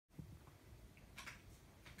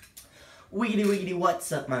Wiggity wiggity, what's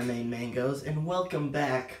up, my main mangoes, and welcome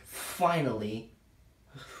back, finally,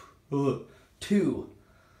 to,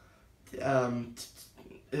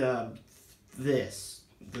 this,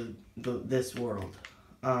 this world.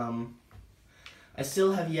 I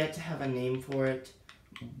still have yet to have a name for it,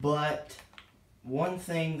 but one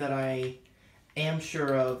thing that I am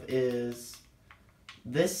sure of is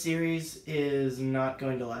this series is not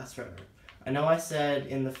going to last forever. I know I said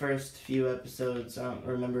in the first few episodes, I don't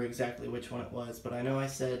remember exactly which one it was, but I know I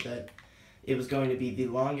said that it was going to be the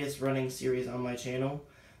longest running series on my channel.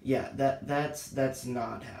 Yeah, that's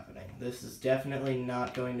not happening. This is definitely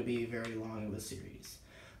not going to be very long of a series.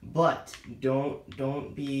 But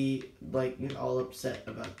don't be like all upset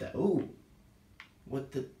about that. Ooh.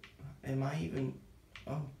 What the am I even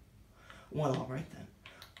Oh. Well, all right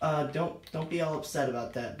then. Don't be all upset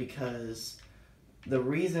about that, because the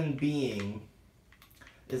reason being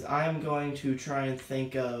is I'm going to try and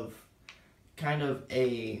think of kind of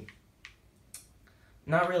a,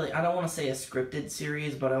 not really, I don't want to say a scripted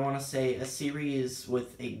series, but I want to say a series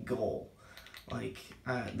with a goal. Like,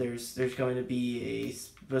 there's going to be a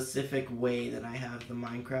specific way that I have the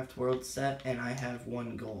Minecraft world set, and I have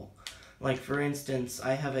one goal. Like, for instance,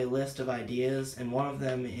 I have a list of ideas, and one of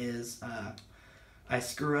them is, I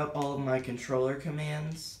screw up all of my controller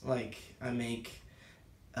commands. Like, I make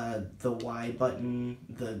the Y button,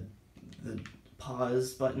 the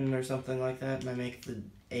pause button or something like that, and I make the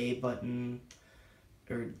A button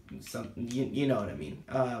or something, you know what I mean.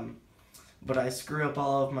 But I screw up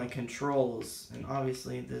all of my controls, and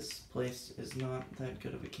obviously this place is not that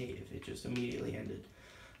good of a cave. It just immediately ended.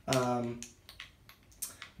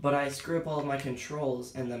 But I screw up all of my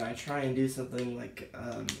controls, and then I try and do something like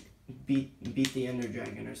beat the Ender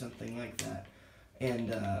Dragon or something like that,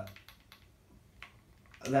 and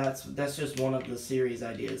that's just one of the series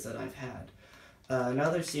ideas that I've had.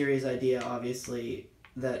 Another series idea, obviously,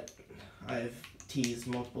 that I've teased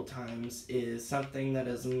multiple times is something that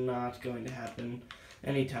is not going to happen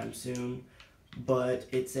anytime soon, but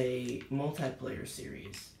it's a multiplayer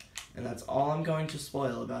series. And that's all I'm going to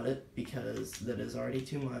spoil about it, because that is already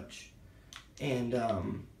too much. And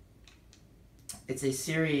it's a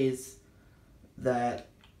series that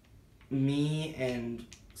me and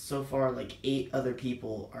so far like 8 other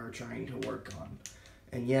people are trying to work on.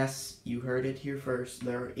 And yes, you heard it here first,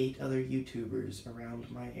 there are 8 other YouTubers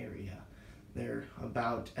around my area. They're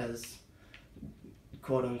about as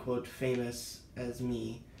quote-unquote famous as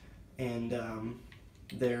me, and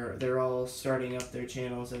they're all starting up their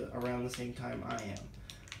channels at around the same time I am.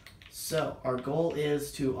 So our goal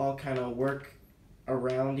is to all kind of work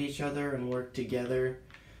around each other and work together,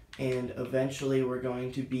 and eventually we're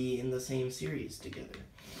going to be in the same series together,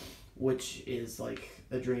 which is like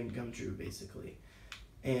a dream come true, basically.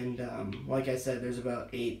 And like I said, there's about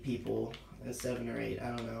 8 people, 7 or 8, I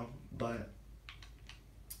don't know, but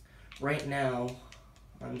right now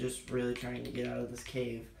I'm just really trying to get out of this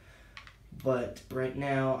cave. But right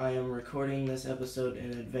now I am recording this episode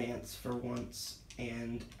in advance for once,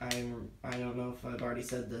 and I don't know if I've already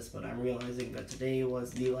said this, but I'm realizing that today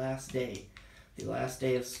was the last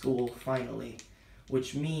day of school, finally,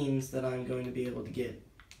 which means that I'm going to be able to get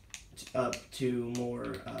up to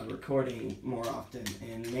more recording more often,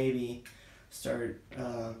 and maybe start,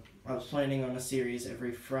 I was planning on a series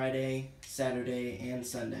every Friday, Saturday, and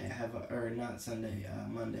Sunday. I have, not Sunday,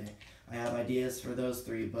 Monday. I have ideas for those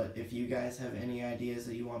 3, but if you guys have any ideas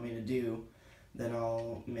that you want me to do, then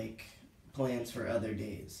I'll make plans for other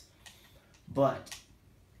days. But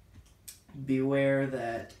beware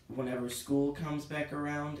that whenever school comes back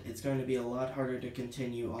around, it's going to be a lot harder to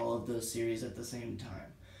continue all of those series at the same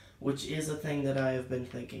time, which is a thing that I have been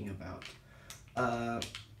thinking about.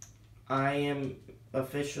 I am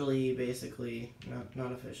officially, basically,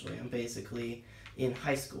 not officially, I'm basically in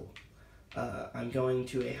high school. I'm going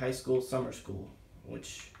to a high school summer school,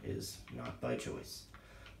 which is not by choice.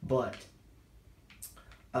 But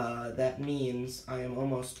that means I am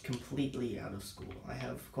almost completely out of school. I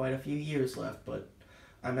have quite a few years left, but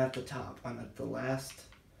I'm at the top. I'm at the last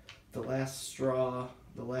straw,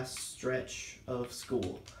 the last stretch of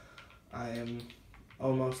school. I am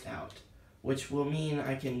almost out, which will mean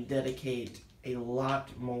I can dedicate a lot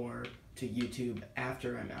more to YouTube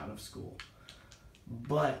after I'm out of school.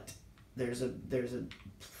 But there's a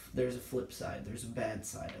flip side, there's a bad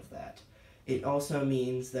side of that. It also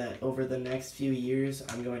means that over the next few years,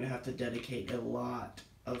 I'm going to have to dedicate a lot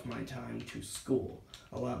of my time to school.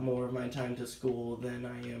 A lot more of my time to school than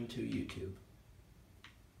I am to YouTube.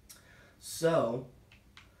 So,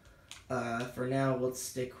 for now, let's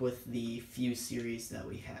stick with the few series that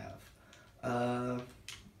we have.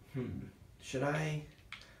 Should I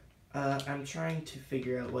I'm trying to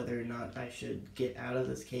figure out whether or not I should get out of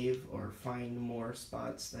this cave or find more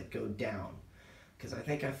spots that go down. Because I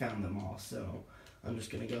think I found them all, so I'm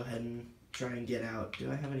just going to go ahead and try and get out.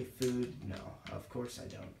 Do I have any food? No, of course I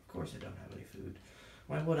don't. Of course I don't have any food.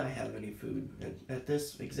 Why would I have any food? At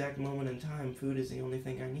this exact moment in time, food is the only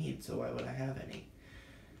thing I need, so why would I have any?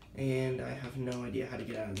 And I have no idea how to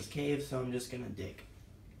get out of this cave, so I'm just going to dig.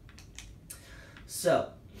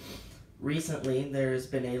 So, recently there's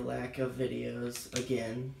been a lack of videos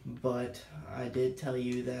again, but I did tell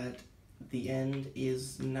you that the end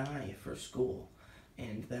is nigh for school,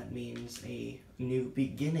 and that means a new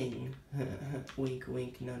beginning. Wink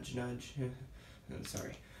wink, nudge nudge.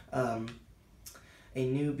 Sorry. A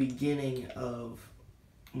new beginning of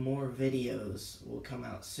more videos will come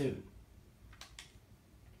out soon.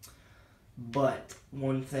 But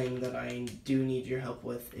one thing that I do need your help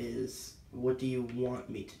with is, what do you want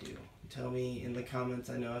me to do? Tell me in the comments.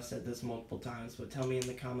 I know I've said this multiple times, but tell me in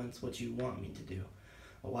the comments what you want me to do.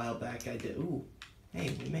 A while back I did, ooh, hey,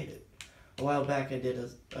 we made it. A while back I did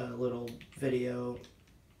a little video,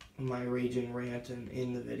 my raging rant, and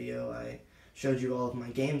in the video I showed you all of my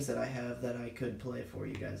games that I have that I could play for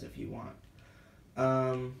you guys if you want.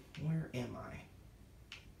 Where am I?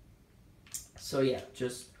 So yeah,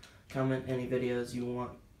 just comment any videos you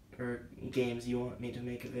want, or games you want me to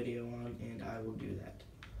make a video on, and I will do that.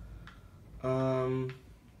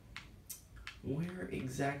 Where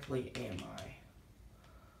exactly am I?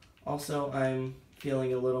 Also, I'm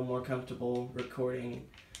feeling a little more comfortable recording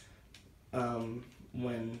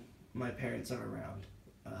when my parents are around.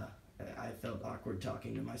 I felt awkward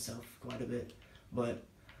talking to myself quite a bit, but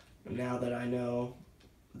now that I know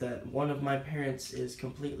that one of my parents is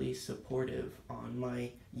completely supportive on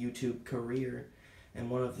my YouTube career, and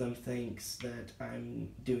one of them thinks that I'm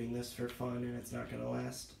doing this for fun and it's not going to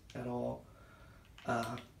last at all,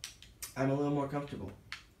 I'm a little more comfortable.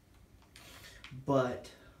 But,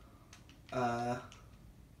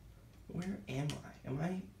 where am I? Am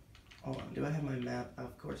I, hold on, do I have my map?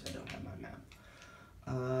 Of course I don't have my map.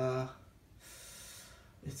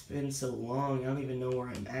 It's been so long, I don't even know where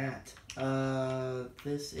I'm at.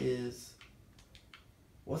 This is,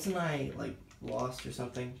 wasn't I, like, lost or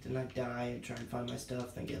something? Didn't I die and try and find my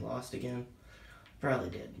stuff, then get lost again?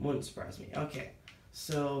 Probably did. Wouldn't surprise me. Okay,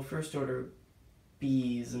 so first order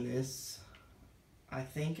business. I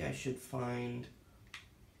think I should find,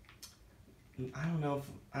 I don't know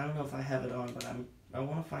if I have it on, but I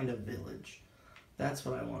want to find a village. That's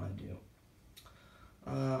what I want to do.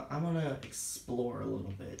 I'm gonna explore a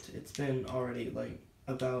little bit. It's been already like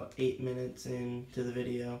about 8 minutes into the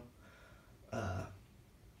video. Hold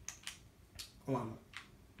on,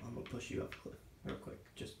 I'm gonna push you off a cliff real quick.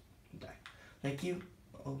 Just die. Thank you.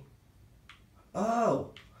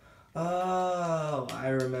 Oh, I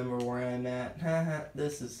remember where I'm at.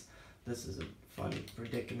 This is a funny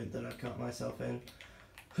predicament that I've caught myself in.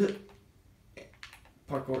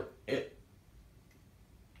 Parkour.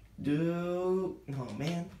 Oh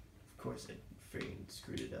man, of course I freaking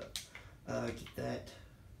screwed it up. Get that.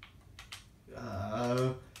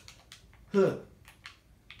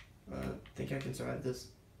 Think I can survive this?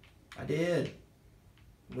 I did.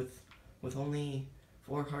 With only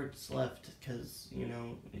 4 hearts left, because, you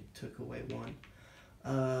know, it took away 1.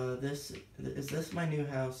 Is this my new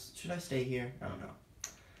house? Should I stay here? I don't know.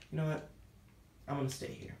 You know what? I'm gonna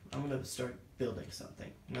stay here. I'm gonna start building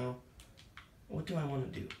something. No? What do I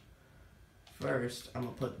want to do? First, I'm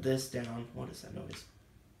gonna put this down. What is that noise?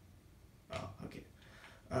 Oh, okay.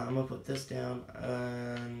 I'm gonna put this down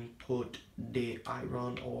and put the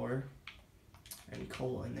iron ore and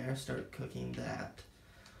coal in there. Start cooking that.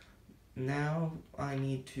 Now I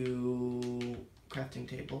need to crafting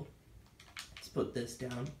table. Let's put this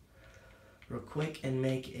down real quick and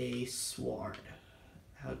make a sword.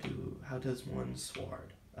 How does one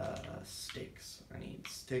sword? Sticks. I need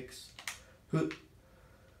sticks.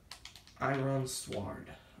 Iron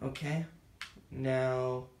sword. Okay.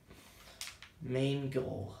 Now, main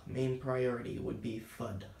goal, main priority would be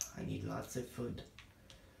food. I need lots of food.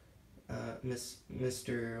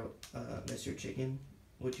 Mr. Chicken,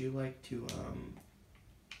 would you like to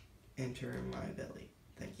enter my belly?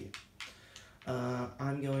 Thank you.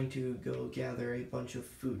 I'm going to go gather a bunch of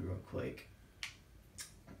food real quick,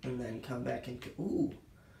 and then come back and ooh,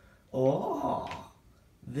 oh.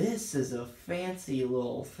 This is a fancy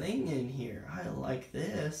little thing in here. I like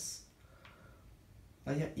this.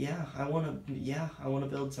 Yeah, I want to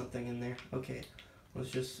build something in there. Okay,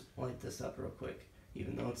 let's just light this up real quick.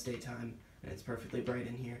 Even though it's daytime and it's perfectly bright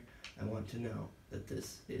in here, I want to know that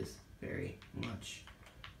this is very much,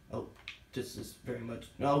 oh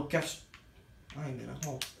gosh, I'm in a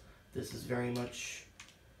hole. This is very much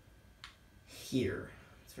here.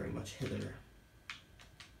 It's very much hither.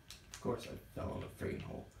 Of course, I fell in a friggin'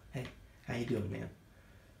 hole. Hey, how you doing, man?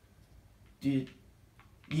 Dude,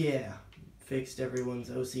 yeah, fixed everyone's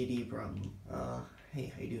OCD problem.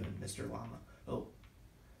 Hey, how you doing, Mr. Llama? Oh,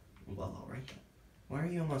 well, alright then. Why are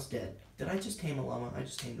you almost dead? Did I just tame a llama? I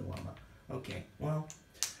just tamed a llama. Okay, well,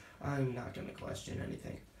 I'm not gonna question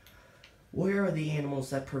anything. Where are the animals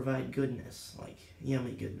that provide goodness, like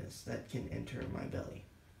yummy goodness, that can enter my belly?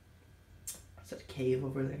 Is that a cave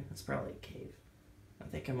over there? That's probably a cave. I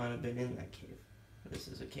think I might have been in that cave. This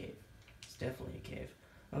is a cave. It's definitely a cave.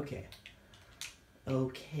 Okay. Oh,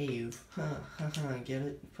 cave. Get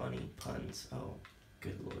it? Funny puns. Oh,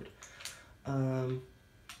 good lord.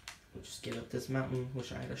 We'll just get up this mountain.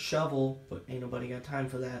 Wish I had a shovel, but ain't nobody got time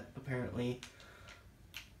for that, apparently.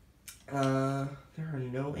 There are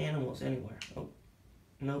no animals anywhere. Oh,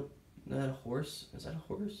 nope. Is that a horse? Is that a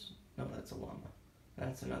horse? No, that's a llama.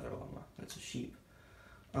 That's another llama. That's a sheep.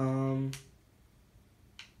 Oh,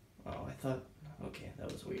 I thought... Okay,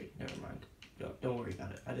 that was weird. Never mind. Don't worry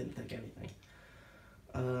about it. I didn't think anything.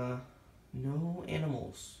 No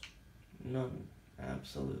animals. None.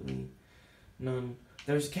 Absolutely none.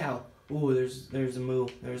 There's a cow. Ooh, there's a moo.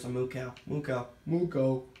 There's a moo cow. Moo cow. Moo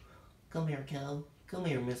cow. Come here, cow. Come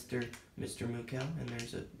here, Mr. Moo cow. And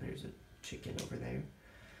there's a chicken over there.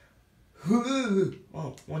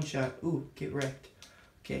 Oh, one shot. Ooh, get wrecked.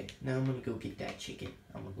 Okay, now I'm gonna go get that chicken.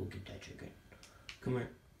 Come here.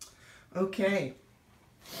 Okay.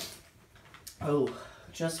 Oh,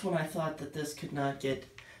 just when I thought that this could not get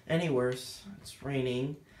any worse, it's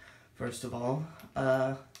raining, first of all.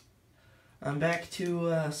 I'm back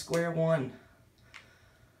to square one.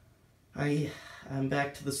 I'm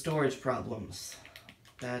back to the storage problems.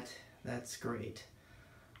 That's great.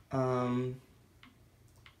 Heck.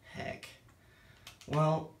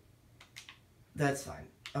 Well, that's fine.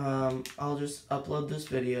 I'll just upload this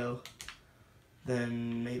video,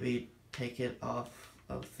 then maybe take it off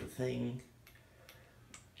of the thing.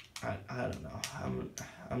 I don't know.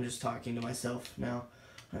 I'm just talking to myself now.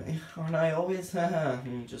 Aren't I always?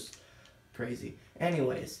 I'm just crazy.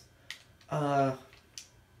 Anyways, I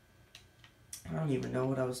don't even know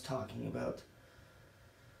what I was talking about.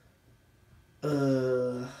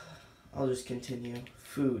 I'll just continue.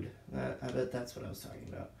 Food. I bet that's what I was talking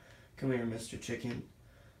about. Come here, Mr. Chicken.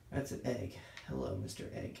 That's an egg. Hello,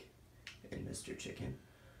 Mr. Egg and Mr. Chicken.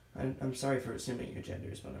 I'm sorry for assuming your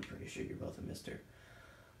genders, but I'm pretty sure you're both a Mr.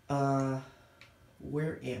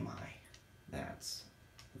 Where am I? That's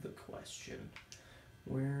the question.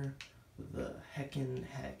 Where the heckin'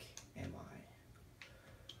 heck am I?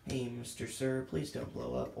 Hey, Mr. Sir, please don't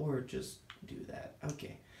blow up, or just do that.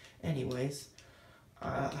 Okay. Anyways,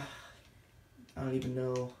 I don't even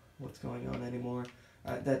know what's going on anymore.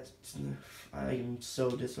 I am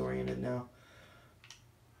so disoriented now.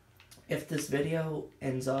 If this video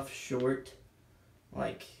ends off short,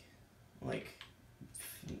 like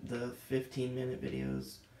the 15-minute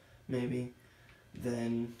videos, maybe,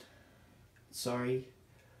 then sorry,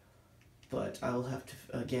 but I will have to,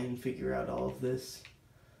 again, figure out all of this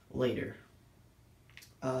later.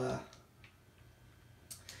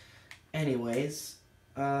 Anyways,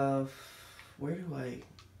 where do I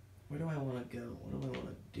want to go? What do I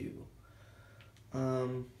want to do?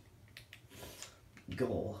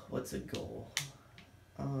 Goal. What's a goal?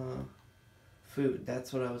 Food.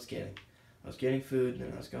 That's what I was getting. I was getting food,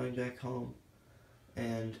 then I was going back home,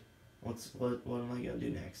 and what am I gonna do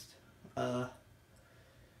next? I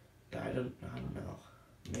don't know.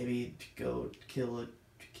 Maybe go kill a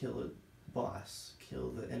boss, kill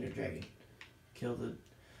the Ender Dragon, kill the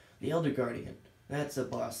Elder Guardian. That's a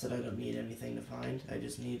boss that I don't need anything to find. I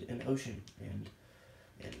just need an ocean, and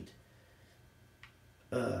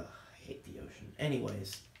I hate the ocean.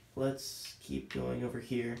 Anyways, let's keep going over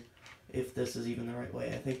here. If this is even the right way.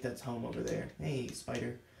 I think that's home over there. Hey,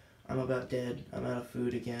 spider. I'm about dead. I'm out of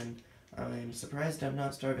food again. I'm surprised I'm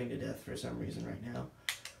not starving to death for some reason right now.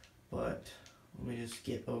 But let me just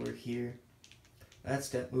get over here.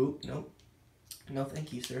 That's oop, nope. No,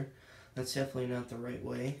 thank you, sir. That's definitely not the right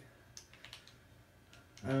way.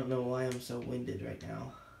 I don't know why I'm so winded right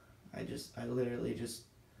now. I literally just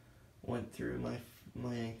went through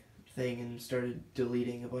my thing and started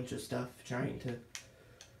deleting a bunch of stuff, trying to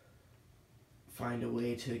find a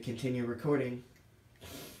way to continue recording,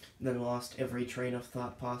 then lost every train of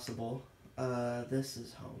thought possible. This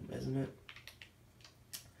is home, isn't it?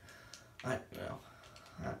 I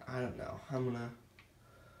don't know.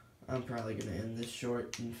 I'm probably gonna end this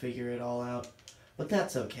short and figure it all out, but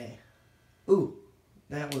that's okay. Ooh,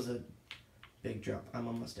 that was a big drop. I'm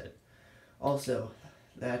almost dead. Also,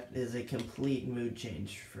 that is a complete mood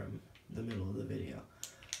change from the middle of the video.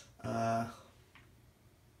 I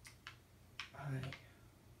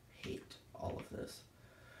hate all of this.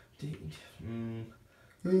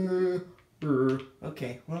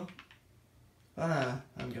 Okay, well,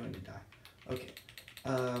 I'm going to die. Okay,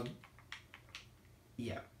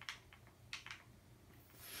 yeah.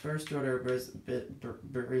 First order business,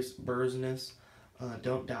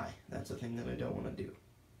 don't die. That's a thing that I don't want to do.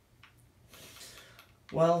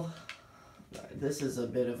 Well, this is a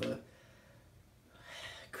bit of a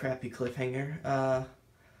crappy cliffhanger.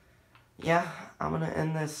 Yeah, I'm gonna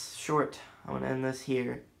end this short. I'm gonna end this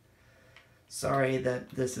here. Sorry that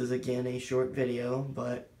this is again a short video,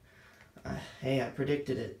 but hey, I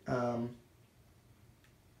predicted it.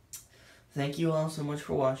 Thank you all so much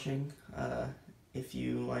for watching. If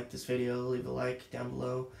you like this video, leave a like down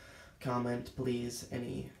below. Comment, please,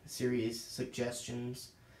 any series suggestions.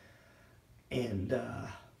 And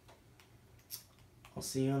I'll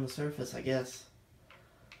see you on the surface, I guess.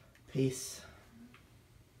 Peace.